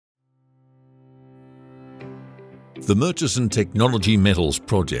The Murchison Technology Metals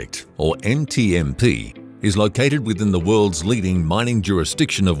Project, or MTMP, is located within the world's leading mining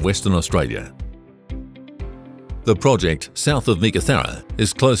jurisdiction of Western Australia. The project, south of Meekatharra,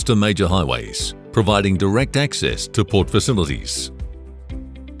 is close to major highways, providing direct access to port facilities.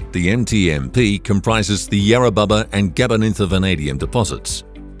 The MTMP comprises the Yarrabubba and Gabanintha Vanadium deposits,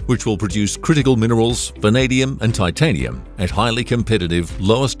 which will produce critical minerals, vanadium and titanium at highly competitive,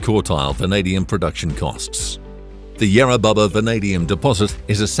 lowest quartile vanadium production costs. The Yarrabubba Vanadium deposit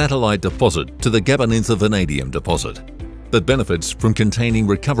is a satellite deposit to the Gabanintha Vanadium deposit that benefits from containing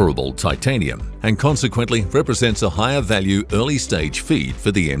recoverable titanium and consequently represents a higher value early stage feed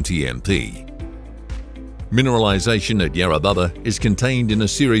for the MTMP. Mineralisation at Yarrabubba is contained in a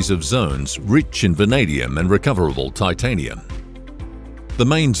series of zones rich in vanadium and recoverable titanium. The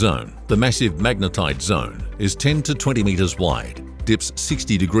main zone, the massive magnetite zone, is 10 to 20 metres wide, dips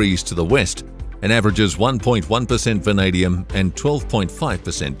 60 degrees to the west and averages 1.1% vanadium and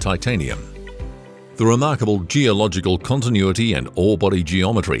 12.5% titanium. The remarkable geological continuity and ore body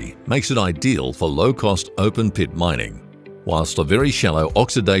geometry makes it ideal for low-cost open-pit mining, whilst a very shallow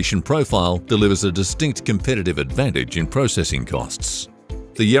oxidation profile delivers a distinct competitive advantage in processing costs.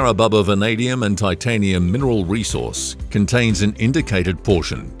 The Yarrabubba vanadium and titanium mineral resource contains an indicated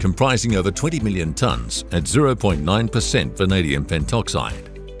portion comprising over 20 million tonnes at 0.9% vanadium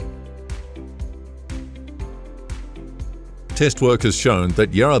pentoxide. Test work has shown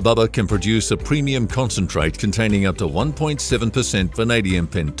that Yarrabubba can produce a premium concentrate containing up to 1.7% vanadium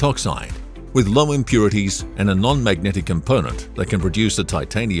pentoxide with low impurities and a non-magnetic component that can produce a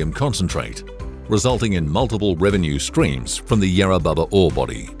titanium concentrate, resulting in multiple revenue streams from the Yarrabubba ore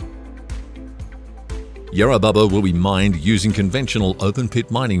body. Yarrabubba will be mined using conventional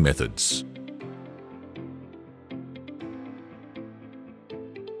open-pit mining methods.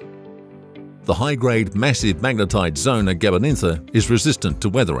 The high-grade massive magnetite zone at Gabanintha is resistant to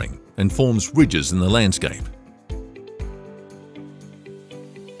weathering and forms ridges in the landscape.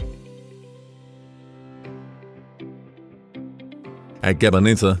 At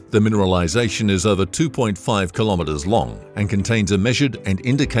Gabanintha, the mineralisation is over 2.5 kilometres long and contains a measured and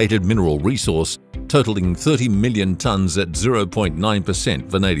indicated mineral resource totalling 30 million tonnes at 0.9%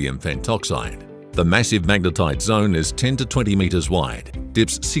 vanadium pentoxide. The massive magnetite zone is 10 to 20 metres wide,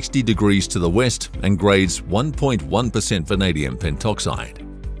 dips 60 degrees to the west and grades 1.1% vanadium pentoxide.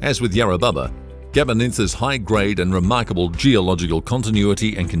 As with Yarrabubba, Gabanintha's high grade and remarkable geological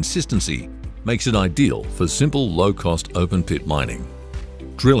continuity and consistency makes it ideal for simple low-cost open-pit mining.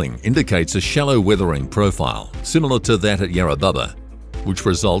 Drilling indicates a shallow weathering profile similar to that at Yarrabubba, which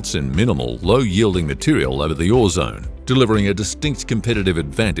results in minimal low-yielding material over the ore zone, delivering a distinct competitive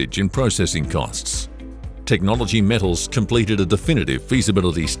advantage in processing costs. Technology Metals completed a definitive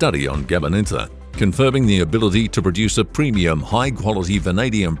feasibility study on Gabanintha, confirming the ability to produce a premium high-quality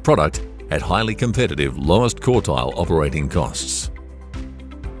vanadium product at highly competitive lowest quartile operating costs.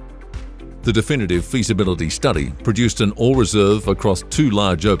 The definitive feasibility study produced an ore reserve across two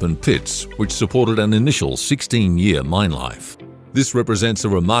large open pits which supported an initial 16-year mine life. This represents a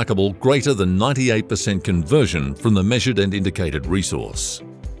remarkable greater than 98% conversion from the measured and indicated resource.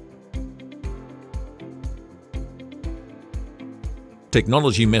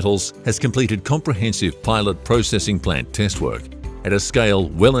 Technology Metals has completed comprehensive pilot processing plant test work at a scale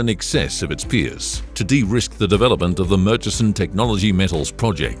well in excess of its peers to de-risk the development of the Murchison Technology Metals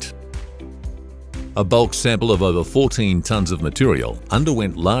Project. A bulk sample of over 14 tonnes of material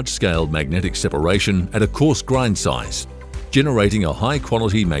underwent large-scale magnetic separation at a coarse grind size, generating a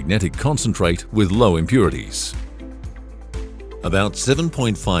high-quality magnetic concentrate with low impurities. About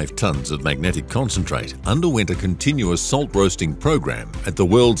 7.5 tonnes of magnetic concentrate underwent a continuous salt roasting program at the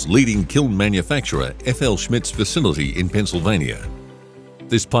world's leading kiln manufacturer FL Schmidt's facility in Pennsylvania.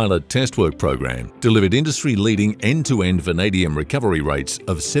 This pilot test work program delivered industry-leading end-to-end vanadium recovery rates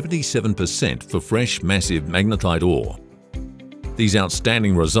of 77% for fresh massive magnetite ore. These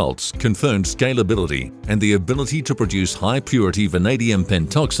outstanding results confirmed scalability and the ability to produce high-purity vanadium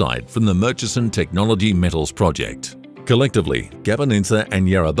pentoxide from the Murchison Technology Metals Project. Collectively, Gabanintha and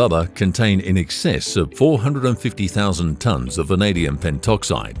Yarrabubba contain in excess of 450,000 tonnes of vanadium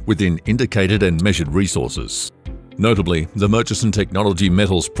pentoxide within indicated and measured resources. Notably, the Murchison Technology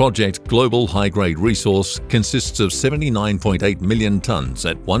Metals Project global high-grade resource consists of 79.8 million tonnes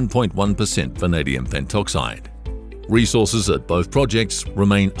at 1.1% vanadium pentoxide. Resources at both projects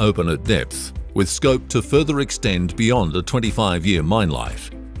remain open at depth, with scope to further extend beyond a 25-year mine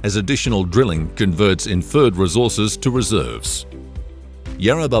life, as additional drilling converts inferred resources to reserves.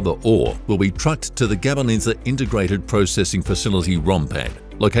 Yarrabubba ore will be trucked to the Gabanintha Integrated Processing Facility ROM pad,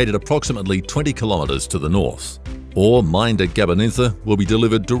 located approximately 20 kilometres to the north. Ore mined at Gabanintha will be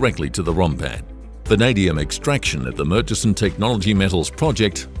delivered directly to the ROM pad. Vanadium extraction at the Murchison Technology Metals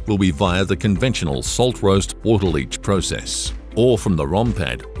Project will be via the conventional salt roast water leach process. Ore from the ROM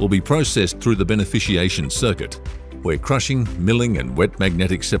pad will be processed through the beneficiation circuit, where crushing, milling and wet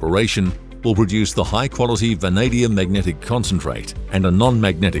magnetic separation will produce the high-quality vanadium magnetic concentrate and a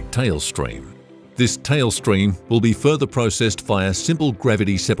non-magnetic tail stream. This tail stream will be further processed via simple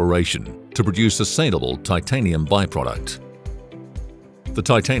gravity separation to produce a saleable titanium byproduct. The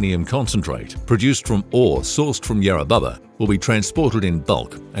titanium concentrate, produced from ore sourced from Yarrabubba, will be transported in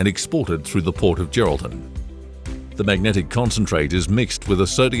bulk and exported through the port of Geraldton. The magnetic concentrate is mixed with a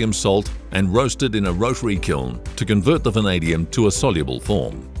sodium salt and roasted in a rotary kiln to convert the vanadium to a soluble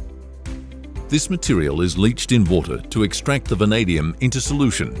form. This material is leached in water to extract the vanadium into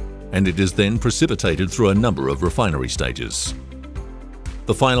solution, and it is then precipitated through a number of refinery stages.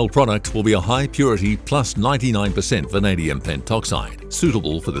 The final product will be a high purity plus 99% vanadium pentoxide,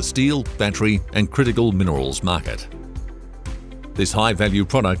 suitable for the steel, battery and critical minerals market. This high-value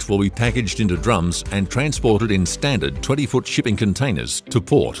product will be packaged into drums and transported in standard 20-foot shipping containers to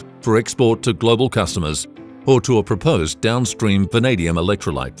port for export to global customers or to a proposed downstream vanadium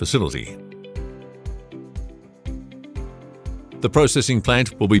electrolyte facility. The processing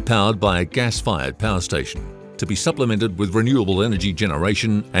plant will be powered by a gas-fired power station, to be supplemented with renewable energy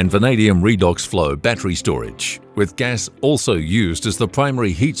generation and vanadium redox flow battery storage, with gas also used as the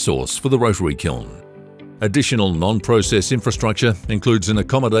primary heat source for the rotary kiln. Additional non-process infrastructure includes an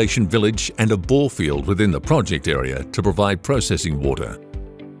accommodation village and a bore field within the project area to provide processing water.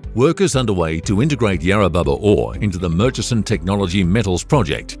 Work is underway to integrate Yarrabubba ore into the Murchison Technology Metals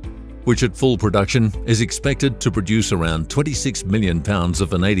Project, which at full production is expected to produce around 26 million pounds of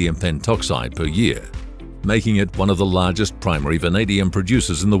vanadium pentoxide per year, making it one of the largest primary vanadium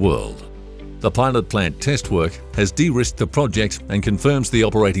producers in the world. The pilot plant test work has de-risked the project and confirms the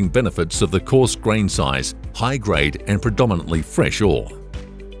operating benefits of the coarse grain size, high grade and predominantly fresh ore.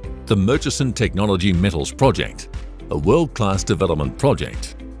 The Murchison Technology Metals Project, a world-class development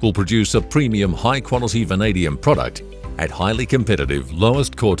project, will produce a premium high-quality vanadium product at highly competitive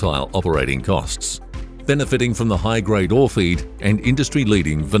lowest quartile operating costs, benefiting from the high-grade ore feed and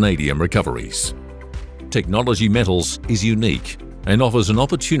industry-leading vanadium recoveries. Technology Metals is unique and offers an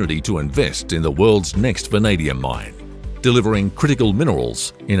opportunity to invest in the world's next vanadium mine, delivering critical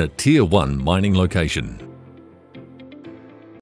minerals in a Tier 1 mining location.